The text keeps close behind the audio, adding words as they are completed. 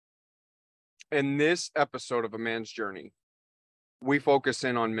In this episode of A Man's Journey, we focus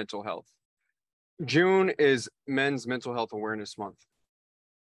in on mental health. June is Men's Mental Health Awareness Month.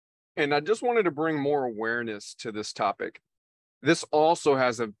 And I just wanted to bring more awareness to this topic. This also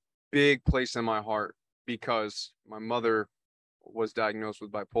has a big place in my heart because my mother was diagnosed with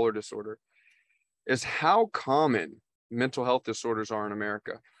bipolar disorder, is how common mental health disorders are in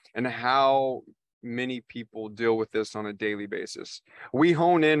America and how many people deal with this on a daily basis. We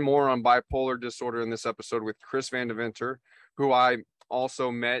hone in more on bipolar disorder in this episode with Chris VanDeventer, who I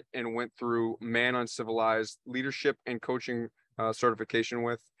also met and went through Man Uncivilized leadership and coaching certification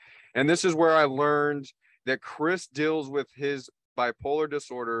with. And this is where I learned that Chris deals with his bipolar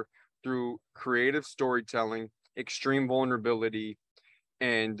disorder through creative storytelling, extreme vulnerability,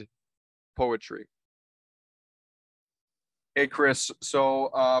 and poetry. Hey, Chris. So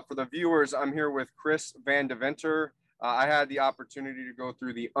for the viewers, I'm here with Chris VanDeventer. I had the opportunity to go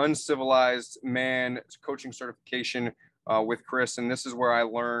through the Uncivilized Man coaching certification with Chris. And this is where I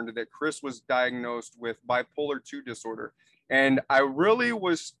learned that Chris was diagnosed with bipolar 2 disorder. And I really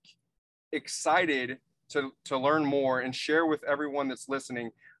was excited to learn more and share with everyone that's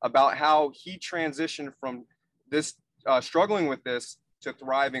listening about how he transitioned from this struggling with this to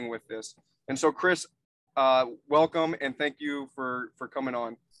thriving with this. And so, Chris, welcome and thank you for coming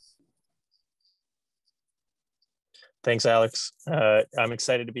on. Thanks, Alex. I'm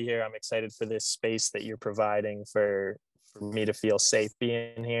excited to be here. I'm excited for this space that you're providing for me to feel safe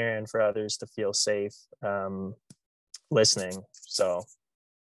being here and for others to feel safe listening. So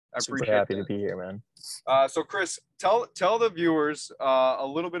I super happy to be here, man. So Chris, tell the viewers a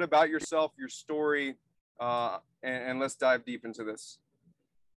little bit about yourself, your story, and let's dive deep into this.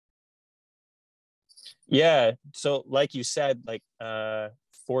 Yeah. So like you said,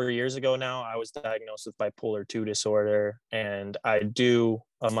 4 years ago now, I was diagnosed with bipolar 2 disorder. And I do,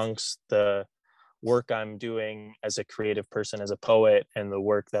 amongst the work I'm doing as a creative person, as a poet, and the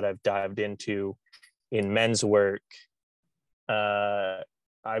work that I've dived into in men's work,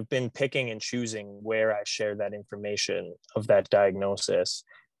 I've been picking and choosing where I share that information of that diagnosis.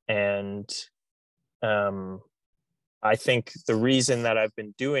 And I think the reason that I've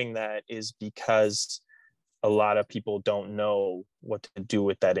been doing that is because a lot of people don't know what to do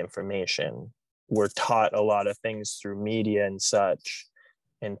with that information. We're taught a lot of things through media and such.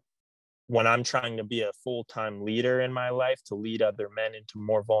 And when I'm trying to be a full-time leader in my life, to lead other men into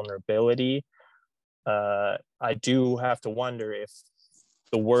more vulnerability, I do have to wonder if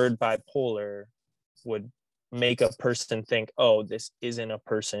the word bipolar would make a person think, oh, this isn't a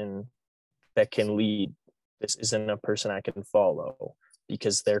person that can lead. This isn't a person I can follow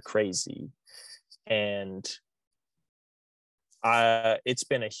because they're crazy. And it's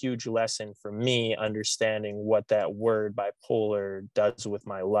been a huge lesson for me understanding what that word bipolar does with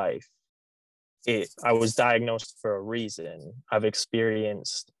my life. I was diagnosed for a reason. I've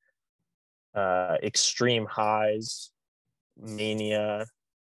experienced extreme highs, mania,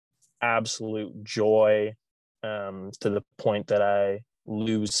 absolute joy, to the point that I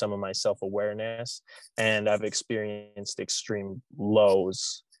lose some of my self-awareness. And I've experienced extreme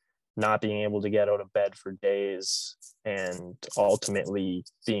lows, not being able to get out of bed for days, and ultimately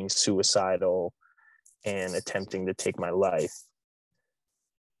being suicidal and attempting to take my life.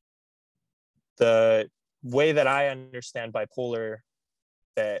 The way that I understand bipolar,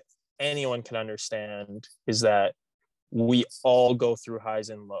 that anyone can understand, is that we all go through highs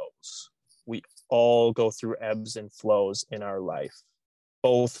and lows. We all go through ebbs and flows in our life,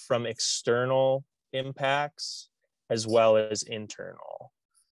 both from external impacts as well as internal.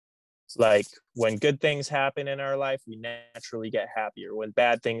 Like when good things happen in our life, we naturally get happier. When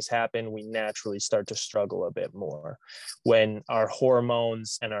bad things happen, we naturally start to struggle a bit more. When our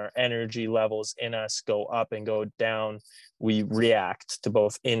hormones and our energy levels in us go up and go down, we react to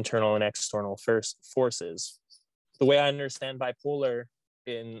both internal and external forces. The way I understand bipolar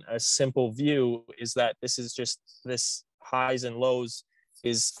in a simple view is that this highs and lows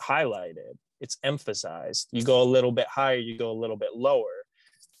is highlighted. It's emphasized. You go a little bit higher, you go a little bit lower.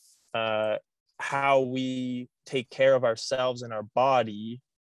 How we take care of ourselves and our body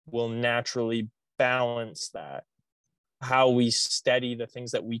will naturally balance that. How we steady the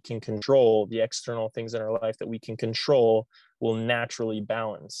things that we can control, the external things in our life that we can control, will naturally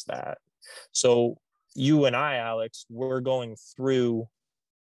balance that. So you and I, Alex, we're going through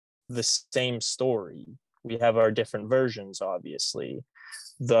the same story. We have our different versions, obviously.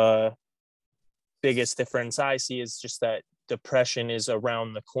 The biggest difference I see is just that depression is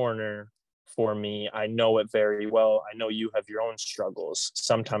around the corner for me. I know it very well. I know you have your own struggles.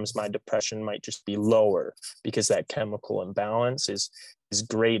 Sometimes my depression might just be lower because that chemical imbalance is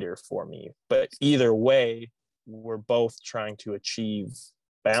greater for me. But either way, we're both trying to achieve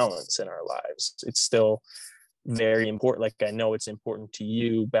balance in our lives. It's still very important. Like, I know it's important to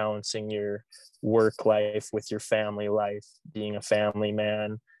you, balancing your work life with your family life, being a family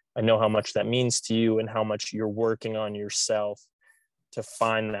man. I know how much that means to you and how much you're working on yourself to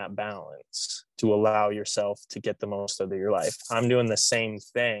find that balance, to allow yourself to get the most out of your life. I'm doing the same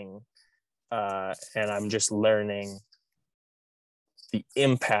thing, and I'm just learning the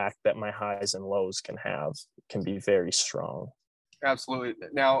impact that my highs and lows can have. Can be very strong. Absolutely.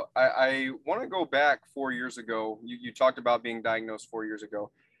 Now, I want to go back 4 years ago. You talked about being diagnosed 4 years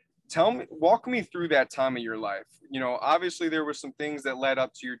ago. Walk me through that time of your life. Obviously there were some things that led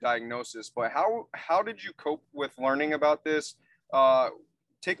up to your diagnosis, but how did you cope with learning about this?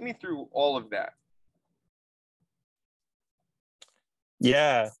 Take me through all of that.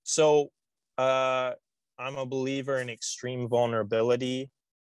 Yeah. So I'm a believer in extreme vulnerability.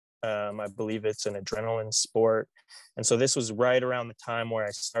 I believe it's an adrenaline sport. And so this was right around the time where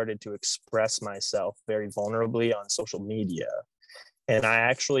I started to express myself very vulnerably on social media. And I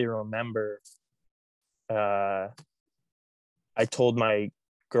actually remember I told my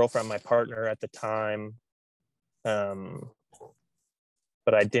girlfriend, my partner at the time,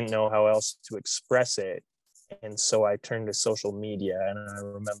 but I didn't know how else to express it. And so I turned to social media, and I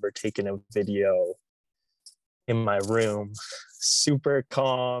remember taking a video in my room, super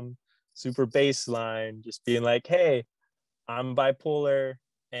calm, super baseline, just being like, hey, I'm bipolar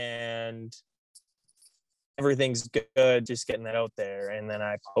and everything's good, just getting that out there. And then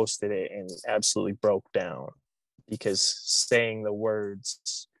I posted it and absolutely broke down, because saying the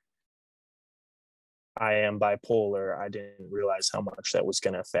words, I am bipolar, I didn't realize how much that was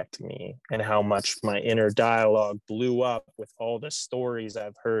going to affect me, and how much my inner dialogue blew up with all the stories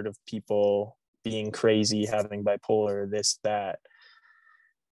I've heard of people being crazy, having bipolar, this, that.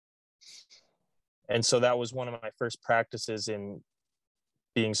 And so that was one of my first practices in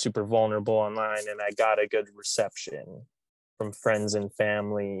being super vulnerable online. And I got a good reception from friends and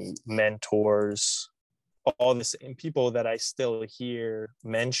family, mentors, all this, and people that I still hear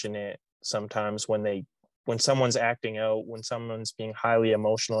mention it sometimes when someone's acting out, when someone's being highly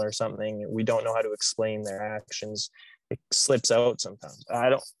emotional or something, we don't know how to explain their actions. It slips out sometimes.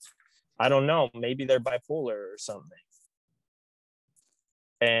 I don't know. Maybe they're bipolar or something.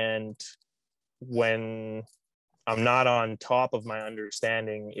 And when I'm not on top of my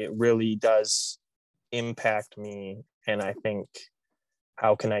understanding, it really does impact me. And I think,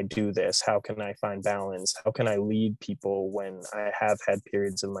 how can I do this? How can I find balance? How can I lead people when I have had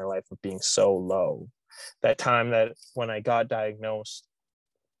periods in my life of being so low? That time that when I got diagnosed,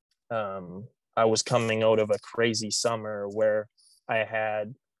 I was coming out of a crazy summer where I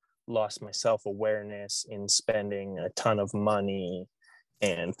had lost my self-awareness in spending a ton of money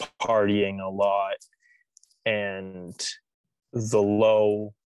and partying a lot. And the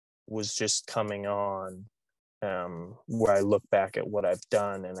low was just coming on, where I look back at what I've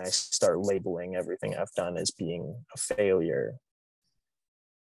done and I start labeling everything I've done as being a failure.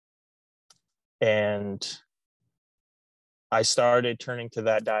 And I started turning to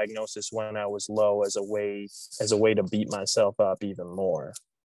that diagnosis when I was low as a way to beat myself up even more.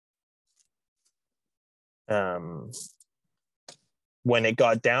 When it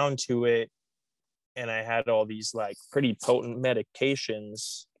got down to it, and I had all these like pretty potent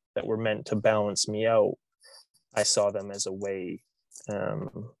medications that were meant to balance me out, I saw them as a way to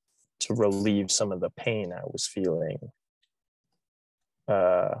relieve some of the pain I was feeling.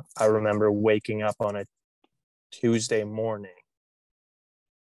 I remember waking up on a Tuesday morning,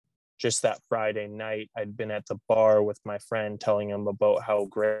 just that Friday night. I'd been at the bar with my friend, telling him about how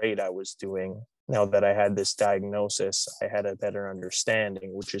great I was doing. Now that I had this diagnosis, I had a better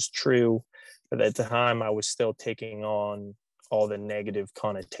understanding, which is true. But at the time, I was still taking on all the negative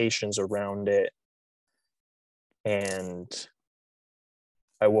connotations around it. And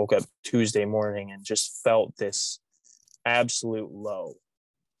I woke up Tuesday morning and just felt this absolute low.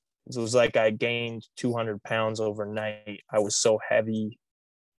 It was like I gained 200 pounds overnight. I was so heavy,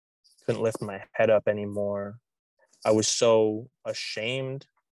 couldn't lift my head up anymore. I was so ashamed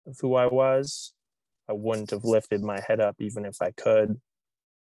of who I was. I wouldn't have lifted my head up even if I could.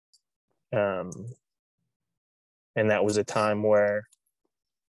 And that was a time where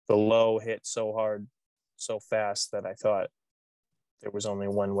the low hit so hard, so fast, that I thought there was only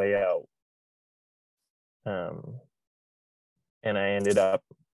one way out. And I ended up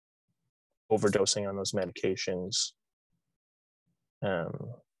overdosing on those medications. And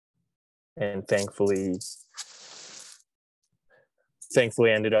and thankfully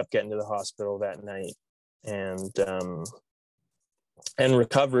ended up getting to the hospital that night and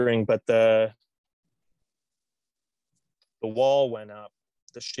recovering. But the wall went up,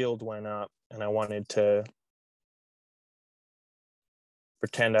 the shield went up, and I wanted to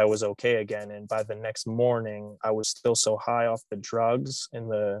pretend I was okay again. And by the next morning, I was still so high off the drugs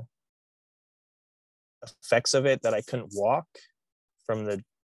and the effects of it that I couldn't walk from the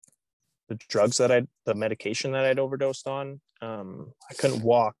drugs the medication that I'd overdosed on. I couldn't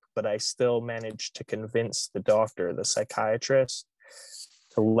walk, but I still managed to convince the psychiatrist,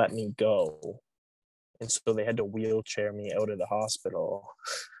 to let me go. And so they had to wheelchair me out of the hospital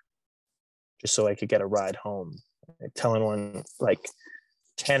just so I could get a ride home. Telling one, like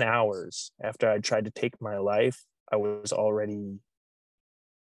 10 hours after I tried to take my life, I was already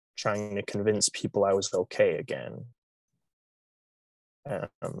trying to convince people I was okay again.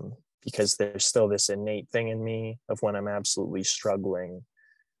 Because there's still this innate thing in me of when I'm absolutely struggling,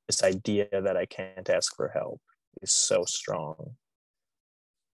 this idea that I can't ask for help is so strong.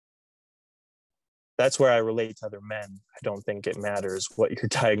 That's where I relate to other men. I don't think it matters what your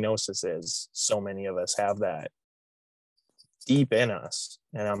diagnosis is. So many of us have that deep in us.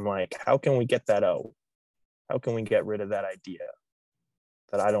 And I'm like, how can we get that out? How can we get rid of that idea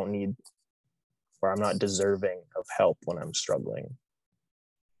that I don't need, or I'm not deserving of help when I'm struggling?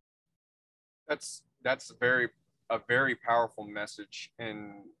 That's a very powerful message,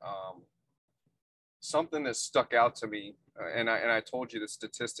 and something that stuck out to me. And I told you the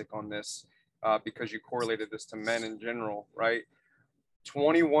statistic on this because you correlated this to men in general, right?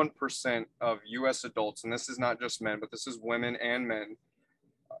 21% of U.S. adults, and this is not just men, but this is women and men,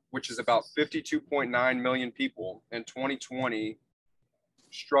 which is about 52.9 million people in 2020,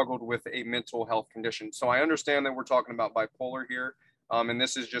 struggled with a mental health condition. So I understand that we're talking about bipolar here, and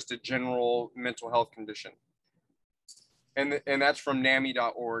this is just a general mental health condition. And that's from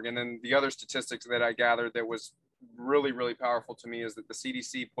NAMI.org. And then the other statistics that I gathered that was really, really powerful to me is that the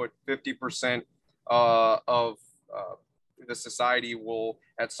CDC put 50% of the society will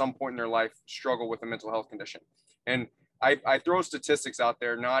at some point in their life struggle with a mental health condition. And I throw statistics out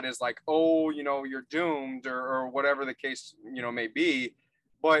there, not as like, oh, you're doomed or whatever the case, may be,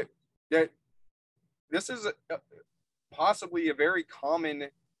 but that this is possibly a very common,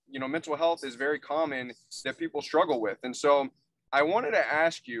 mental health is very common that people struggle with. And so I wanted to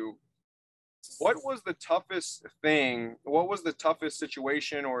ask you, what was the toughest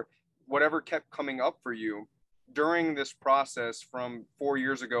situation or whatever kept coming up for you during this process from 4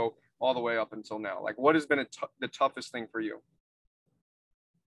 years ago all the way up until now? Like, what has been the toughest thing for you?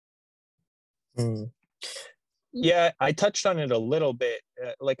 Yeah, I touched on it a little bit.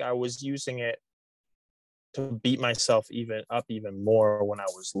 Like I was using it to beat myself even more when I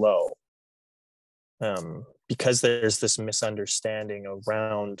was low. Because there's this misunderstanding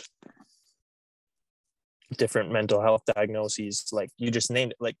around different mental health diagnoses. Like you just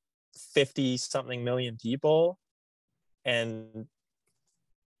named it, like 50 something million people. And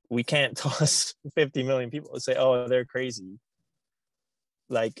we can't toss 50 million people and say, oh, they're crazy.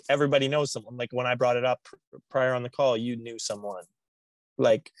 Like everybody knows someone. Like when I brought it up prior on the call, you knew someone.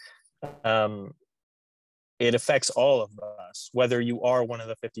 Like, it affects all of us, whether you are one of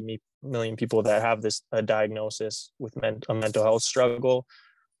the 50 million people that have this diagnosis with a mental health struggle,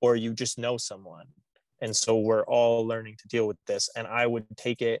 or you just know someone. And so we're all learning to deal with this. And I would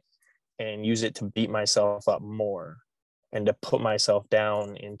take it and use it to beat myself up more and to put myself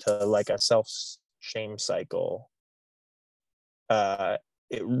down into like a self-shame cycle.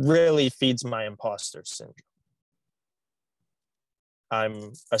 It really feeds my imposter syndrome.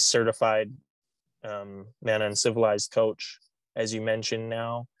 I'm a certified man uncivilized coach, as you mentioned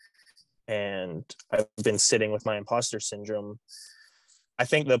now, and I've been sitting with my imposter syndrome. I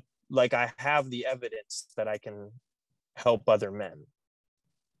think I have the evidence that I can help other men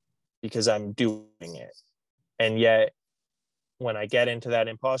because I'm doing it. And yet when I get into that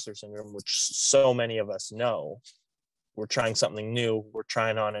imposter syndrome, which so many of us know, we're trying something new, we're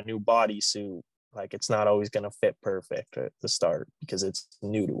trying on a new bodysuit, like it's not always going to fit perfect at the start because it's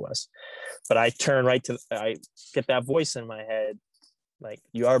new to us. But I get that voice in my head, like,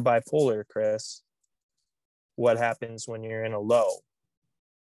 you are bipolar, Chris. What happens when you're in a low?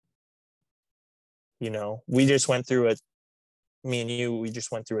 We just went through me and you, we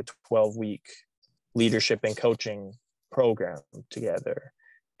just went through a 12-week leadership and coaching program together.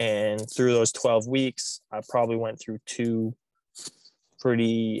 And through those 12 weeks, I probably went through 2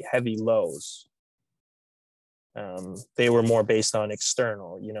 pretty heavy lows. They were more based on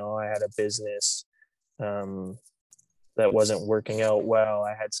external. I had a business. that wasn't working out well.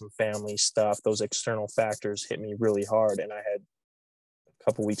 I had some family stuff. Those external factors hit me really hard, and I had a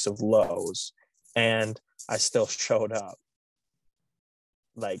couple weeks of lows, and I still showed up.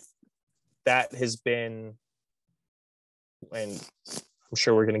 Like, that has been, and I'm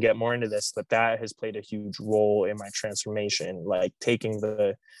sure we're going to get more into this, but that has played a huge role in my transformation. Like, taking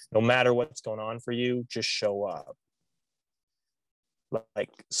no matter what's going on for you, just show up. Like,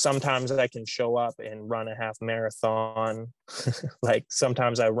 sometimes I can show up and run a half marathon. Like,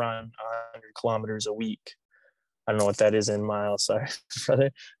 sometimes I run 100 kilometers a week. I don't know what that is in miles, sorry,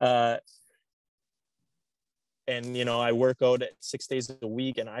 brother. And, I work out at 6 days a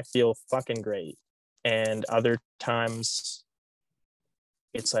week and I feel fucking great. And other times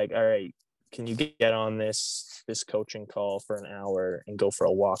it's like, all right, can you get on this coaching call for an hour and go for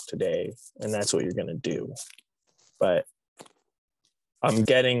a walk today? And that's what you're going to do. But I'm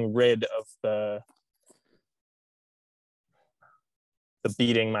getting rid of the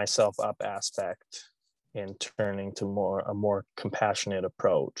beating myself up aspect and turning to a more compassionate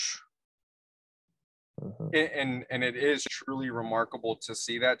approach. Mm-hmm. And it is truly remarkable to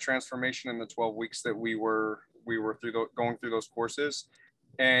see that transformation in the 12 weeks that we were going through those courses.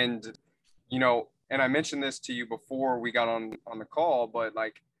 And, and I mentioned this to you before we got on the call, but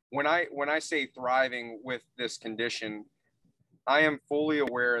like, when I say thriving with this condition, I am fully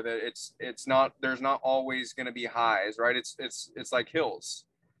aware that it's not, there's not always going to be highs, right? It's like hills,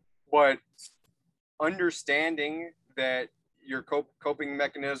 but understanding that your coping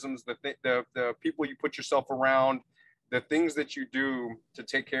mechanisms, the people you put yourself around, the things that you do to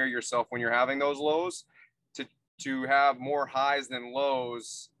take care of yourself when you're having those lows, to have more highs than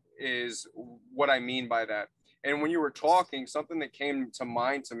lows is what I mean by that. And when you were talking, something that came to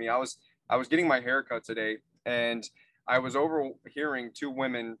mind to me, I was getting my haircut today, and I was overhearing two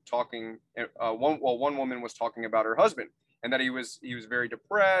women talking. One woman was talking about her husband, and that he was very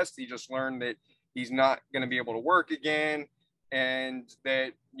depressed. He just learned that he's not going to be able to work again, and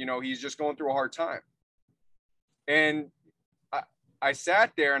that he's just going through a hard time. And I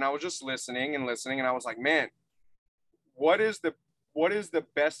sat there and I was just listening, and I was like, man, what is the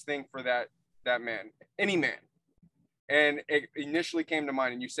best thing for that man, any man? And it initially came to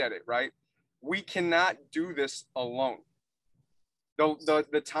mind, and you said it, right? We cannot do this alone.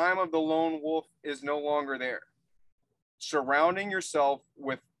 The time of the lone wolf is no longer there. Surrounding yourself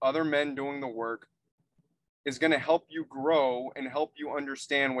with other men doing the work is going to help you grow and help you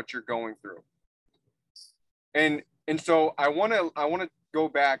understand what you're going through. And so I want to go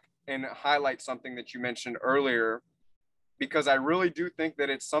back and highlight something that you mentioned earlier, because I really do think that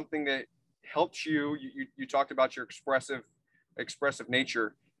it's something that helps you. You talked about your expressive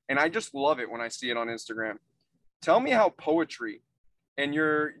nature, and I just love it when I see it on Instagram. Tell me how poetry and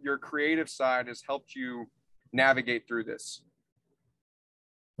your creative side has helped you navigate through this.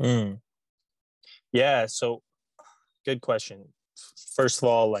 Yeah, so good question. First of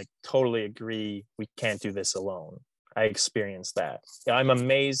all, like, totally agree, we can't do this alone. I experienced that. I'm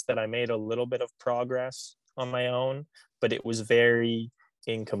amazed that I made a little bit of progress on my own, but it was very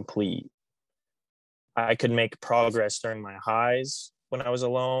incomplete. I could make progress during my highs when I was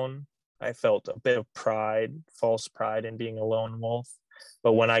alone. I felt a bit of pride, false pride in being a lone wolf.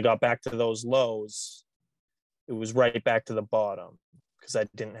 But when I got back to those lows, it was right back to the bottom, because I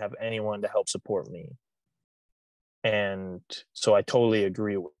didn't have anyone to help support me. And so I totally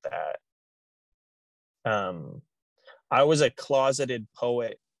agree with that. I was a closeted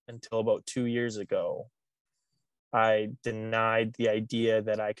poet until about 2 years ago. I denied the idea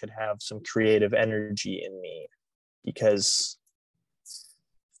that I could have some creative energy in me, because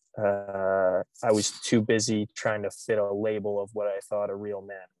I was too busy trying to fit a label of what I thought a real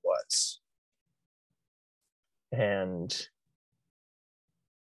man was. And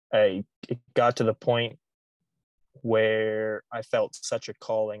it got to the point where I felt such a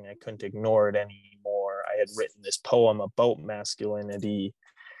calling, I couldn't ignore it anymore. I had written this poem about masculinity,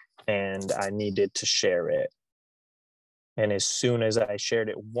 and I needed to share it. And as soon as I shared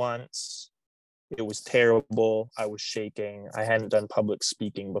it once, it was terrible. I was shaking. I hadn't done public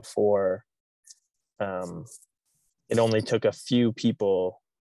speaking before. It only took a few people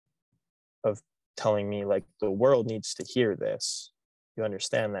of telling me, like, the world needs to hear this. You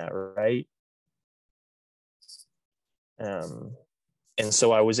understand that, right? And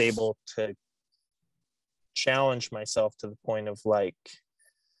so I was able to challenge myself to the point of, like,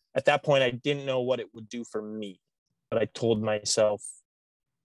 at that point, I didn't know what it would do for me, but I told myself,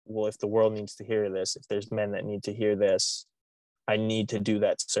 well, if the world needs to hear this, if there's men that need to hear this, I need to do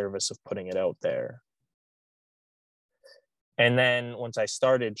that service of putting it out there. And then once I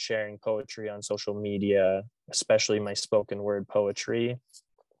started sharing poetry on social media, especially my spoken word poetry,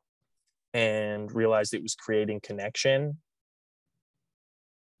 and realized it was creating connection,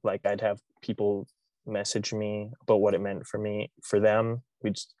 like I'd have people message me about what it meant for them.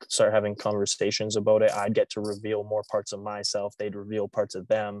 We'd start having conversations about it. I'd get to reveal more parts of myself. They'd reveal parts of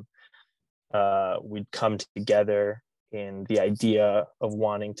them. We'd come together in the idea of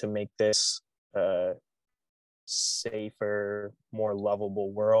wanting to make this safer, more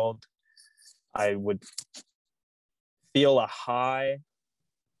lovable world. I would feel a high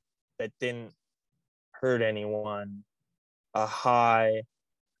that didn't hurt anyone, a high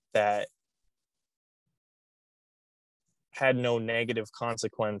that had no negative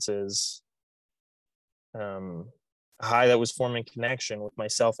consequences, a high that was forming connection with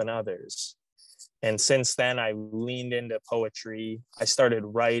myself and others. And since then, I leaned into poetry. I started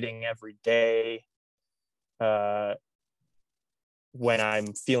writing every day. When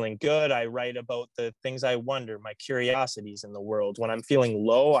I'm feeling good, I write about the things I wonder, my curiosities in the world. When I'm feeling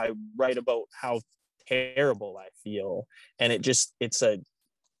low, I write about how terrible I feel. And it's a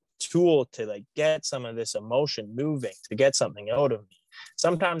tool to like get some of this emotion moving, to get something out of me.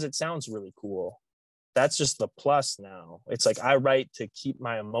 Sometimes it sounds really cool. That's just the plus now. It's like I write to keep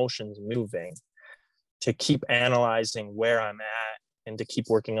my emotions moving, to keep analyzing where I'm at, and to keep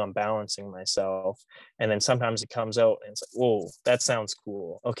working on balancing myself. And then sometimes it comes out and it's like, whoa, that sounds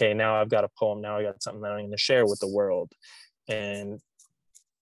cool. Okay, now I've got a poem. Now I got something that I'm going to share with the world. And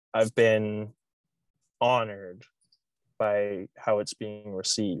I've been honored by how it's being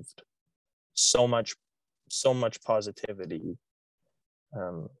received. So much positivity.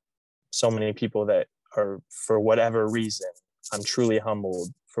 So many people that are, for whatever reason, I'm truly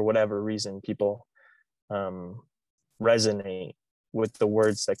humbled. For whatever reason, people resonate with the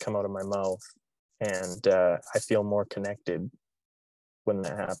words that come out of my mouth, and I feel more connected when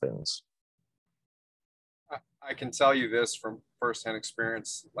that happens. I can tell you this from firsthand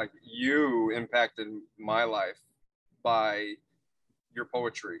experience, like you impacted my life by your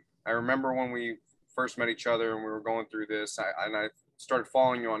poetry. I remember when we first met each other and we were going through this, I started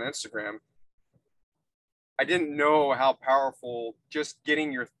following you on Instagram. I didn't know how powerful just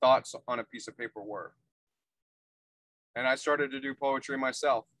getting your thoughts on a piece of paper were. And I started to do poetry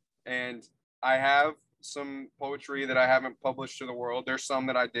myself. And I have some poetry that I haven't published to the world. There's some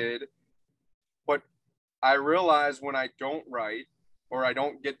that I did. But I realize when I don't write or I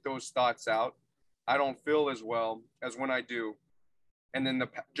don't get those thoughts out, I don't feel as well as when I do. And then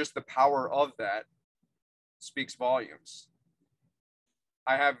just the power of that speaks volumes.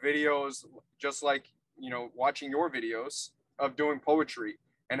 I have videos just like, watching your videos of doing poetry,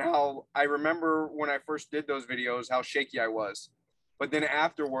 and how I remember when I first did those videos, how shaky I was. But then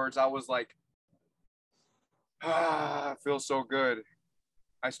afterwards, I was like, it feels so good.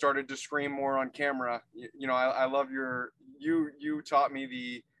 I started to scream more on camera. I love you taught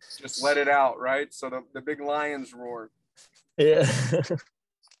me just let it out, right? So the big lions roar. Yeah.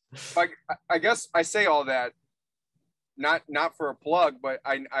 I guess I say all that, not for a plug, but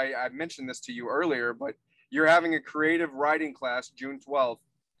I mentioned this to you earlier, but you're having a creative writing class June 12th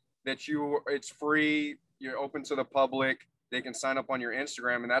it's free, you're open to the public, they can sign up on your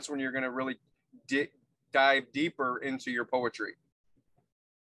Instagram, and that's when you're going to really dive deeper into your poetry.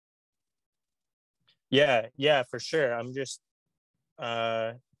 Yeah, for sure. I'm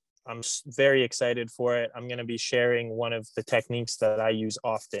very excited for it. I'm going to be sharing one of the techniques that I use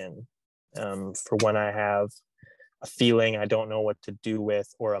often for when I have a feeling I don't know what to do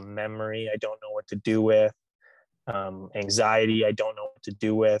with, or a memory I don't know what to do with, anxiety I don't know what to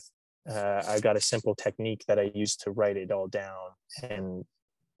do with. I got a simple technique that I use to write it all down. And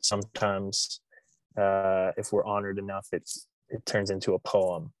sometimes if we're honored enough, it turns into a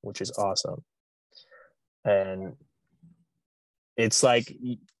poem, which is awesome. And it's like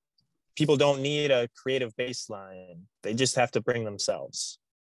people don't need a creative baseline. They just have to bring themselves.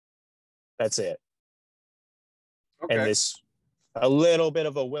 That's it. Okay. And a little bit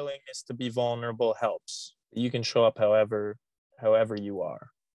of a willingness to be vulnerable helps. You can show up however you are.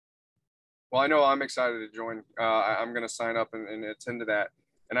 Well, I know I'm excited to join. I'm going to sign up and attend to that.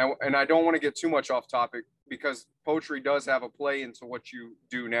 And I don't want to get too much off topic, because poetry does have a play into what you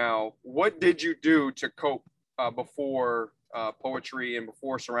do now. What did you do to cope before poetry and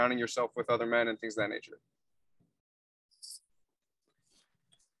before surrounding yourself with other men and things of that nature?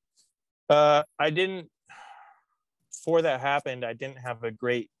 Before that happened, I didn't have a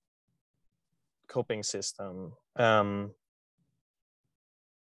great coping system. I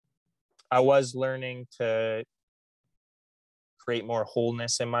was learning to create more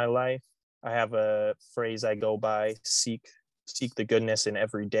wholeness in my life. I have a phrase I go by: seek seek the goodness in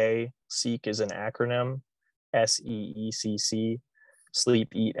every day. Seek is an acronym, SEECC, sleep,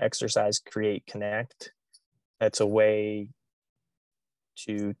 eat, exercise, create, connect. That's a way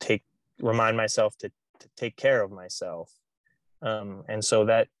to remind myself to take care of myself. And so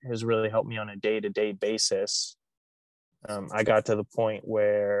that has really helped me on a day-to-day basis. I got to the point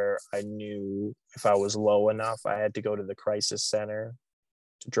where I knew if I was low enough, I had to go to the crisis center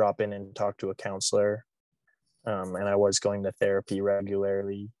to drop in and talk to a counselor. And I was going to therapy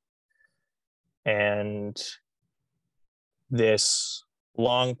regularly. And this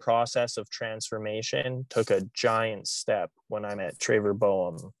long process of transformation took a giant step when I met Traver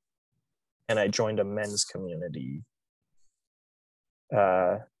Boehm and I joined a men's community.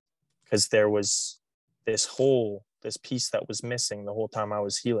 Because there was this piece that was missing the whole time I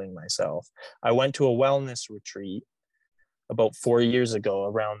was healing myself. I went to a wellness retreat about 4 years ago,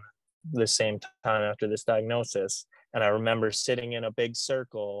 around the same time after this diagnosis. And I remember sitting in a big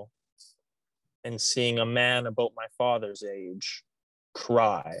circle and seeing a man about my father's age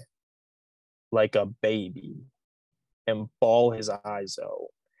cry like a baby and bawl his eyes out.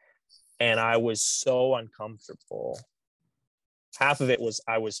 And I was so uncomfortable. Half of it was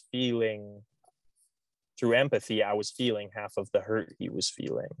I was feeling, through empathy, I was feeling half of the hurt he was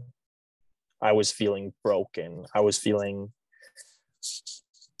feeling. I was feeling broken. I was feeling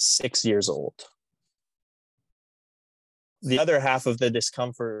 6 years old. The other half of the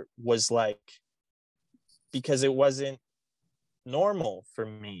discomfort was like, because it wasn't normal for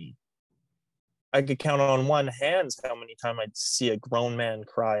me. I could count on one hand how many times I'd see a grown man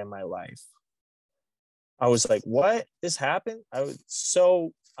cry in my life. I was like, what? This happened? I was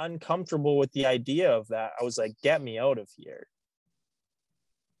so uncomfortable with the idea of that. I was like, get me out of here.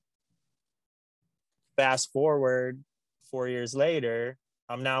 Fast forward 4 years later,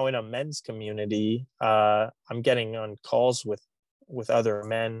 I'm now in a men's community. I'm getting on calls with other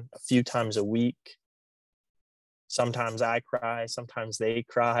men a few times a week. Sometimes I cry, sometimes they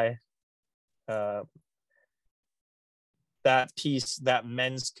cry. That piece, that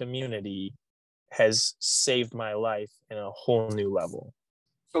men's community has saved my life in a whole new level.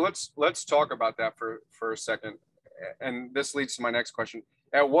 So let's talk about that for a second. And this leads to my next question.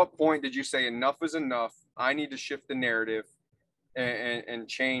 At what point did you say enough is enough? I need to shift the narrative and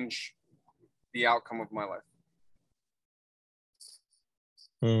change the outcome of my life?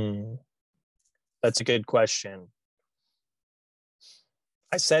 That's a good question.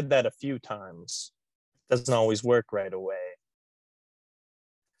 I said that a few times. It doesn't always work right away.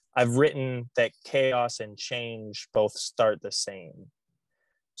 I've written that chaos and change both start the same.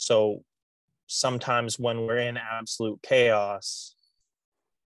 So sometimes when we're in absolute chaos,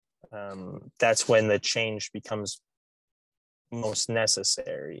 that's when the change becomes most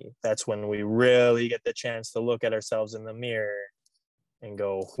necessary. That's when we really get the chance to look at ourselves in the mirror and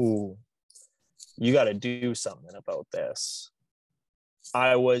go, you got to do something about this.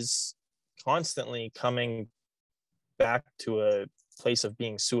 I was constantly coming back to a place of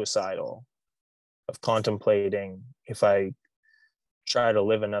being suicidal, of contemplating if I try to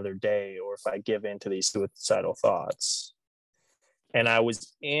live another day or if I give in to these suicidal thoughts. And I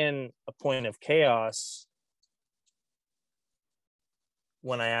was in a point of chaos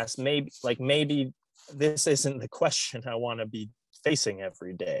when I asked, maybe this isn't the question I want to be facing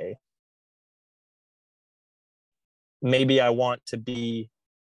every day. Maybe I want to be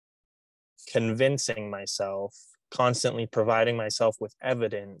convincing myself, constantly providing myself with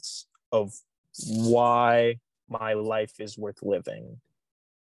evidence of why my life is worth living.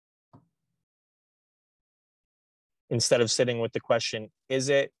 Instead of sitting with the question, is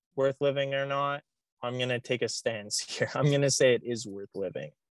it worth living or not? I'm going to take a stance here. I'm going to say it is worth living.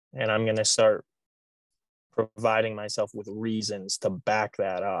 And I'm going to start providing myself with reasons to back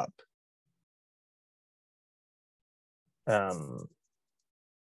that up.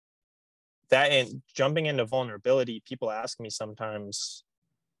 Jumping into vulnerability, people ask me sometimes,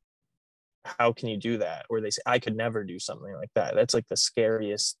 how can you do that? Or they say, I could never do something like that. That's like the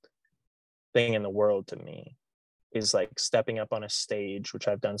scariest thing in the world to me, is like stepping up on a stage, which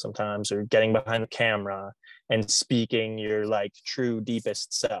I've done sometimes, or getting behind the camera and speaking your like true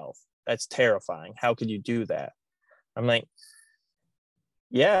deepest self. That's terrifying. How could you do that? I'm like,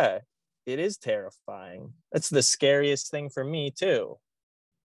 yeah, it is terrifying. That's the scariest thing for me too.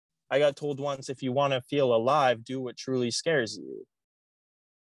 I got told once, if you want to feel alive, do what truly scares you.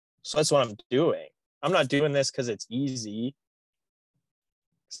 So that's what I'm doing. I'm not doing this because it's easy.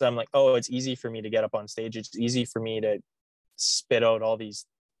 So I'm like, oh, it's easy for me to get up on stage. It's easy for me to spit out all these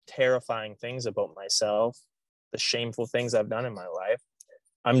terrifying things about myself, the shameful things I've done in my life.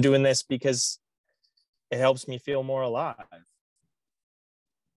 I'm doing this because it helps me feel more alive.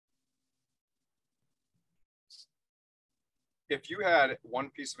 if you had one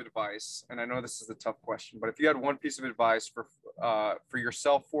piece of advice, and I know this is a tough question, but if you had one piece of advice for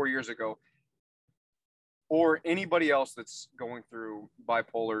yourself 4 years ago, or anybody else that's going through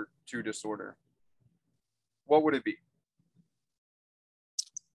bipolar 2 disorder, what would it be?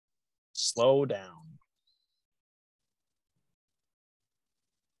 Slow down.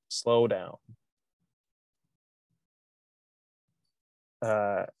 Slow down.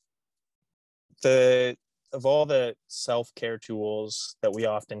 Of all the self-care tools that we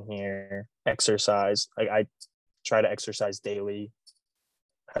often hear, exercise. I try to exercise daily.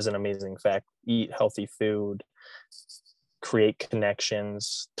 Has an amazing effect. Eat healthy food, create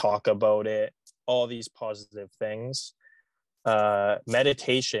connections, talk about it, all these positive things.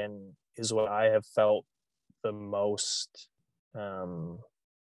 Meditation is what I have felt the most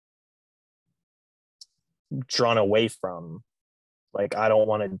drawn away from. Like, I don't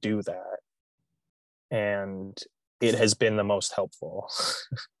want to do that. And it has been the most helpful.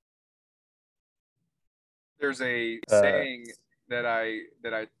 There's a saying that I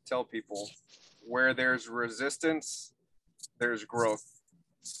tell people, where there's resistance, there's growth,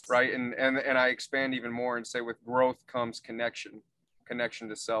 right? And I expand even more and say, with growth comes connection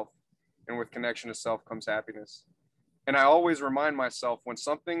to self, and with connection to self comes happiness. And I always remind myself, when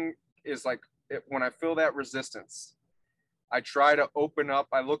something is like, when I feel that resistance, I try to open up,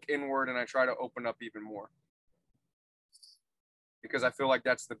 I look inward, and I try to open up even more, because I feel like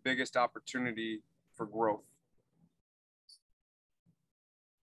that's the biggest opportunity for growth.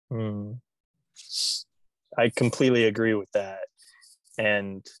 I completely agree with that.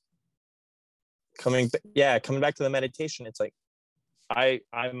 And coming back to the meditation, it's like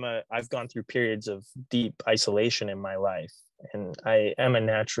I've gone through periods of deep isolation in my life, and I am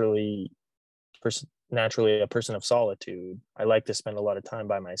naturally a person of solitude. I like to spend a lot of time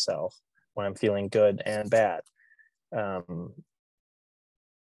by myself when I'm feeling good and bad.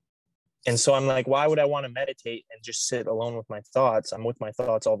 And so I'm like, why would I want to meditate and just sit alone with my thoughts? I'm with my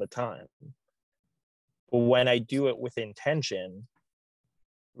thoughts all the time. But when I do it with intention,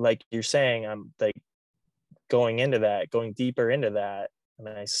 like you're saying, I'm like going deeper into that, and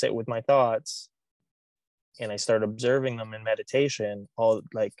I sit with my thoughts and I start observing them in meditation.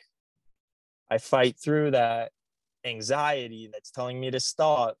 I fight through that anxiety that's telling me to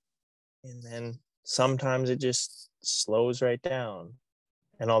stop, and then sometimes it just slows right down,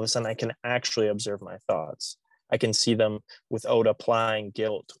 and all of a sudden I can actually observe my thoughts. I can see them without applying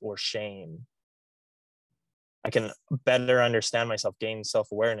guilt or shame. I can better understand myself, gain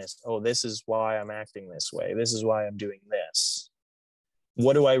self-awareness. Oh, this is why I'm acting this way. This is why I'm doing this.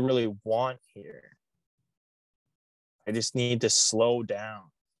 What do I really want here? I just need to slow down.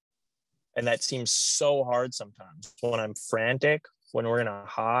 And that seems so hard sometimes when I'm frantic, when we're in a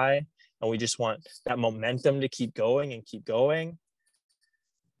high, and we just want that momentum to keep going and keep going.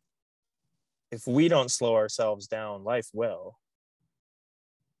 If we don't slow ourselves down, life will.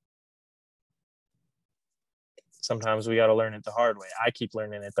 Sometimes we got to learn it the hard way. I keep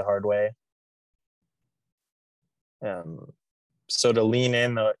learning it the hard way. So to lean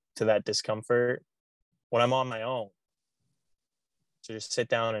in to that discomfort when I'm on my own, to just sit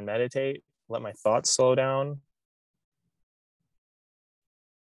down and meditate, let my thoughts slow down.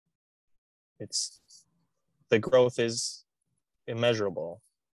 The growth is immeasurable.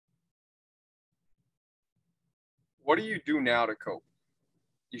 What do you do now to cope?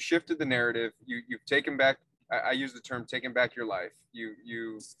 You shifted the narrative. You've taken back, I use the term taking back your life.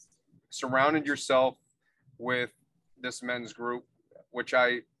 You surrounded yourself with this men's group, which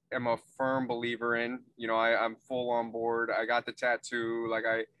I am a firm believer in. You know, I'm full on board. I got the tattoo. Like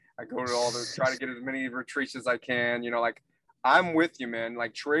I go to try to get as many retreats as I can. You know, like, I'm with you, man.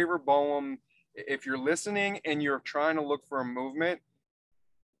 Like Traver Boehm, if you're listening and you're trying to look for a movement,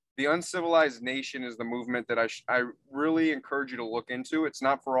 the Uncivilized Nation is the movement that I really encourage you to look into. It's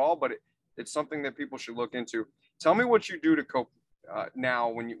not for all, but it's something that people should look into. Tell me what you do to cope now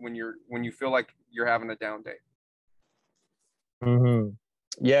when you feel like you're having a down day. Mm-hmm.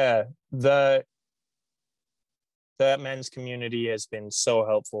 Yeah, that men's community has been so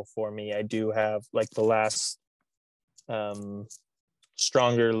helpful for me. I do have, like, the last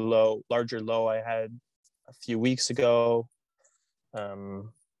larger low I had a few weeks ago.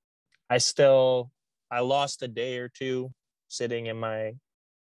 I lost a day or two sitting in my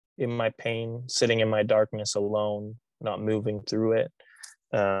pain, sitting in my darkness alone, not moving through it.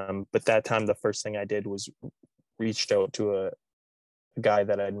 But that time, the first thing I did was reached out to a guy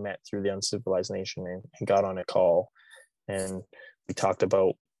that I'd met through the Uncivilized Nation, and got on a call, and we talked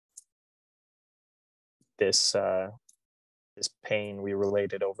about this pain. We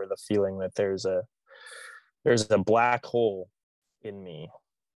related over the feeling that there's a black hole in me,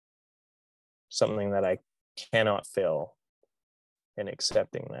 something that I cannot fill, and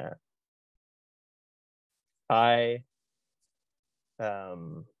accepting that.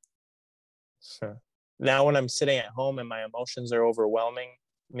 Now when I'm sitting at home and my emotions are overwhelming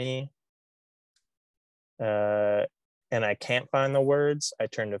me, and I can't find the words, I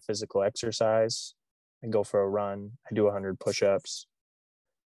turn to physical exercise. I go for a run. I do 100 push-ups.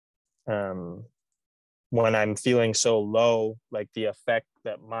 When I'm feeling so low, like the effect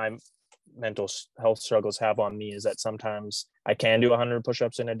that my mental health struggles have on me is that sometimes I can do 100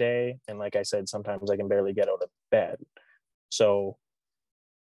 push-ups in a day. And like I said, sometimes I can barely get out of bed. So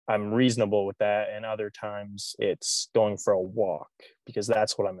I'm reasonable with that. And other times it's going for a walk because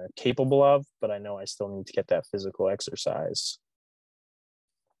that's what I'm capable of, but I know I still need to get that physical exercise.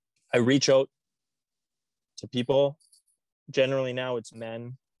 I reach out to people. Generally now it's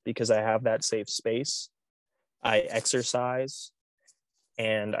men because I have that safe space. I exercise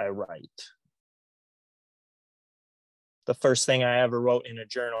and I write. The first thing I ever wrote in a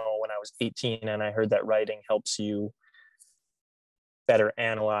journal when I was 18, and I heard that writing helps you better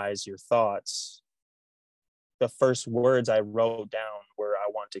analyze your thoughts. The first words I wrote down were, I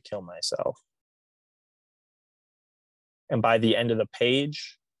want to kill myself. And by the end of the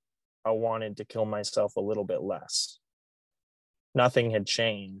page, I wanted to kill myself a little bit less. Nothing had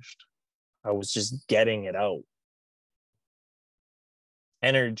changed. I was just getting it out.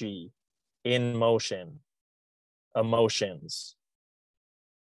 Energy, in motion, emotions.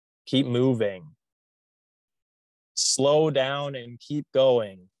 Keep moving. Slow down and keep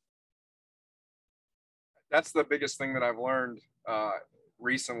going. That's the biggest thing that I've learned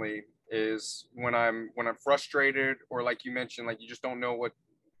recently is when I'm frustrated, or like you mentioned, like you just don't know what,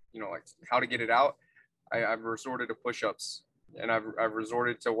 like how to get it out. I've resorted to push-ups, and I've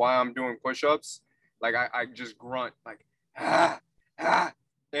resorted to, while I'm doing push-ups, like I just grunt like ah,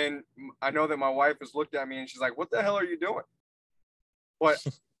 and I know that my wife has looked at me and she's like, "What the hell are you doing?" But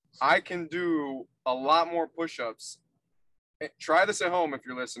I can do a lot more push-ups. Try this at home if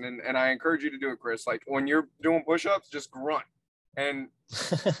you're listening, and I encourage you to do it, Chris. Like when you're doing push-ups, just grunt, and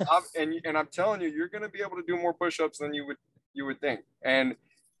I'm telling you, you're gonna be able to do more push-ups than you would think. And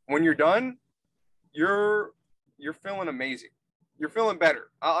when you're done, you're feeling amazing. You're feeling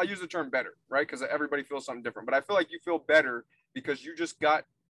better. I'll use the term better, right? Because everybody feels something different. But I feel like you feel better because you just got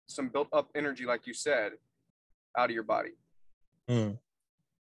some built up energy, like you said, out of your body.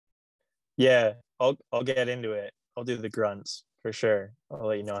 Yeah, I'll get into it. I'll do the grunts for sure. I'll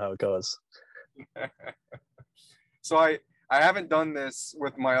let you know how it goes. So I haven't done this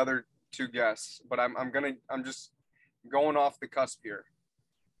with my other two guests, but I'm just going off the cusp here.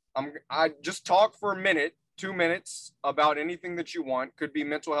 I just talk for a minute, 2 minutes about anything that you want. Could be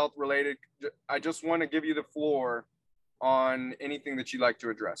mental health related. I just want to give you the floor on anything that you'd like to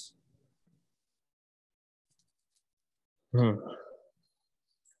address.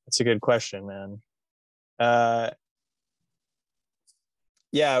 That's a good question, man.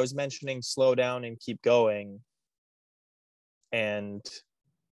 Yeah, I was mentioning slow down and keep going. And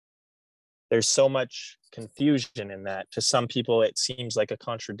there's so much confusion in that. To some people, it seems like a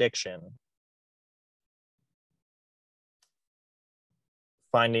contradiction.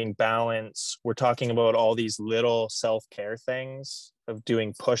 Finding balance. We're talking about all these little self-care things of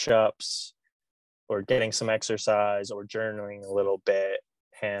doing push-ups or getting some exercise or journaling a little bit.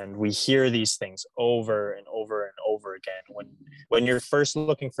 And we hear these things over and over and over again. When you're first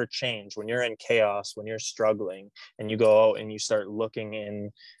looking for change, when you're in chaos, when you're struggling, and you go out and you start looking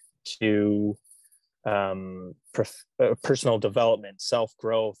into personal development,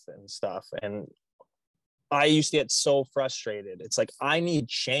 self-growth and stuff. And I used to get so frustrated. It's like, I need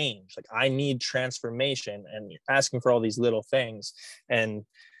change. Like I need transformation, and you're asking for all these little things. And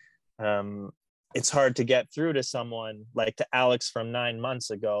it's hard to get through to someone like to Alex from 9 months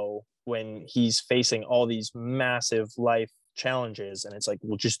ago when he's facing all these massive life challenges. And it's like,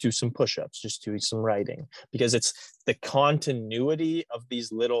 well, just do some push-ups, just do some writing, because it's the continuity of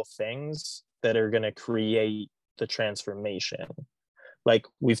these little things that are going to create the transformation. Like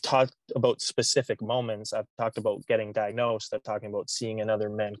we've talked about specific moments. I've talked about getting diagnosed. I'm talking about seeing another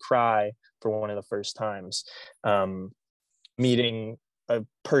man cry for one of the first times, meeting a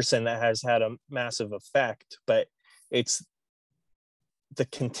person that has had a massive effect. But it's the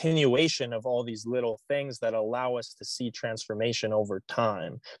continuation of all these little things that allow us to see transformation over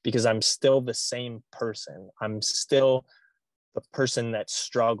time, because I'm still the same person. I'm still the person that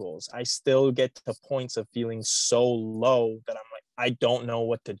struggles. I still get to points of feeling so low that I'm like, I don't know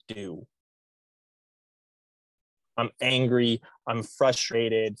what to do. I'm angry. I'm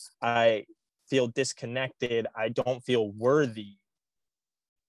frustrated. I feel disconnected. I don't feel worthy.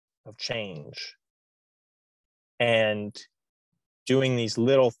 of change. And doing these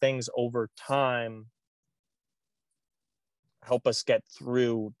little things over time help us get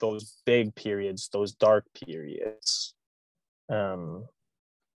through those big periods, those dark periods.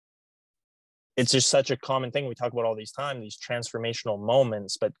 It's just such a common thing. We talk about all these time, these transformational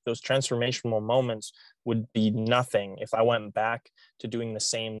moments, but those transformational moments would be nothing if I went back to doing the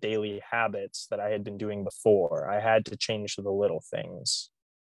same daily habits that I had been doing before. I had to change the little things.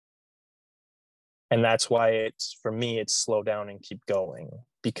 And that's why it's, for me, it's slow down and keep going,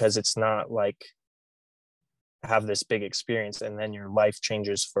 because it's not like have this big experience and then your life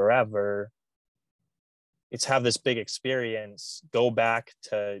changes forever. It's have this big experience, go back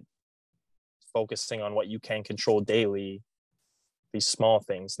to focusing on what you can control daily, these small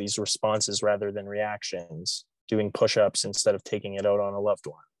things, these responses rather than reactions, doing push-ups instead of taking it out on a loved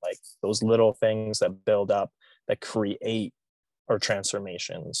one, like those little things that build up, that create our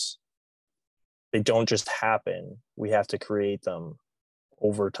transformations. They don't just happen. We have to create them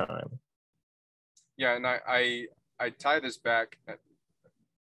over time. Yeah, and I tie this back.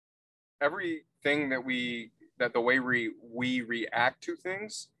 Everything that the way we react to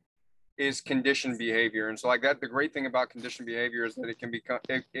things is conditioned behavior. And so like that, the great thing about conditioned behavior is that it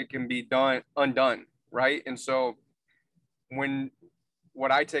can be undone, right? And so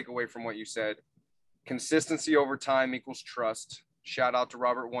what I take away from what you said, consistency over time equals trust. Shout out to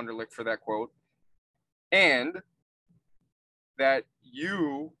Robert Wunderlich for that quote. And that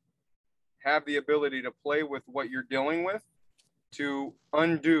you have the ability to play with what you're dealing with to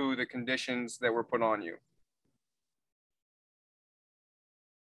undo the conditions that were put on you.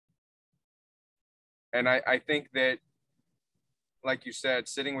 And I think that, like you said,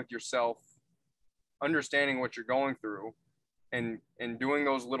 sitting with yourself, understanding what you're going through, and doing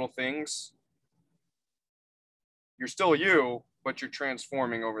those little things, you're still you, but you're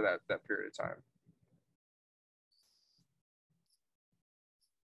transforming over that period of time.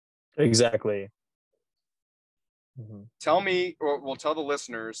 Exactly. Mm-hmm. Tell me, or we'll tell the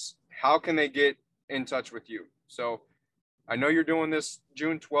listeners, how can they get in touch with you? So I know you're doing this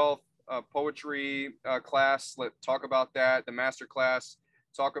June 12th poetry class. Let's talk about that, the master class.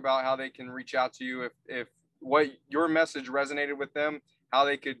 Talk about how they can reach out to you if what your message resonated with them, how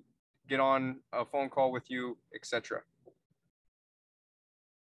they could get on a phone call with you, etc.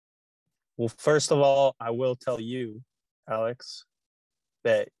 Well, first of all, I will tell you, Alex,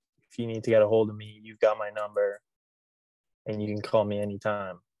 that if you need to get a hold of me, you've got my number and you can call me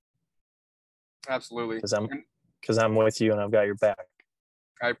anytime. Absolutely. Because I'm with you and I've got your back.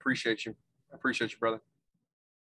 I appreciate you. I appreciate you, brother.